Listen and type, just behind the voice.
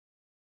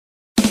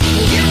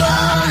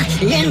are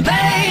in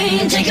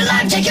pain. Take your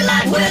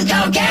life with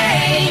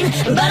cocaine.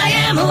 But I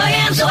am who I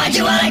am, so I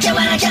do what I can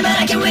when I can, but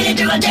I can really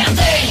do a damn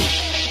thing.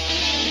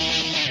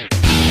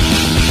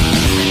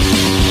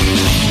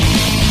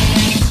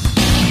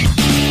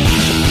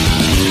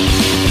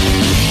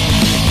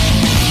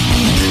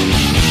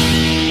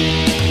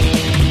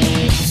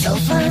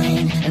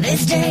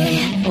 This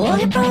day, all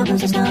your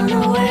problems has gone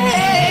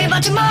away.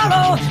 But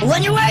tomorrow,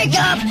 when you wake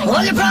up,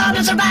 all your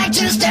problems are back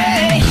to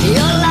stay.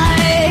 Your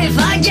life,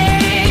 a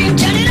game.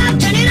 Turn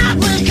it up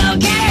with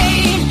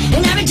cocaine.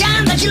 And every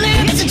time that you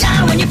live, it's a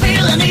time when you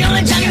feel, and the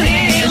only time you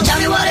heal. Tell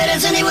me what it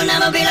is, and it will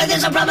never be like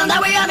this. A problem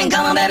that we have in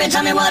common, baby.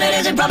 Tell me what it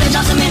is, it probably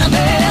doesn't mean a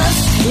bit.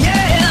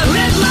 Yeah,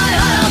 rip my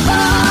heart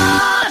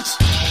apart.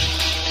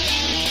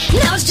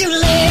 Now it's too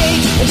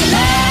late, it's too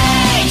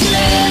late to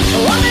live.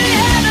 Only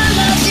heaven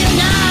loves you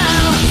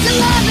now. So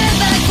love it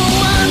back for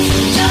once,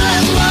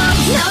 just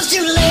once. Now it's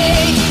too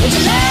late to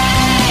live.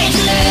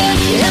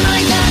 And my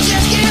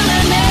conscience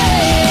killing me.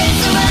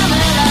 So I'm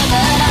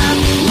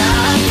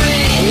not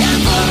free. And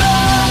for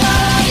all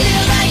of you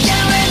that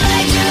can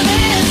relate to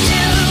this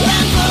too.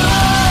 And for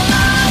all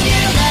of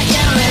you that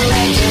can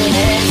relate to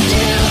this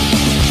too.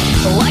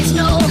 White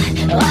snow,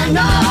 I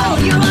know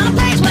you're on a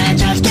place where you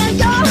just can't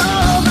go.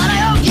 But I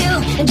hope you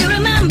do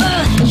remember,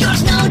 your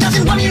snow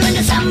doesn't warm you in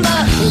December.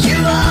 You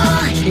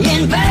are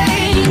in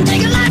pain.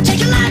 Take your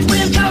life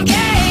with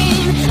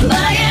cocaine. But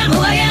I am who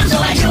I am, so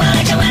I do what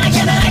I can when I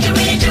can, but I can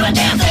really do a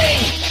damn thing.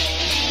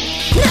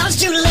 Now it's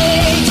too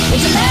late,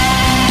 it's too late.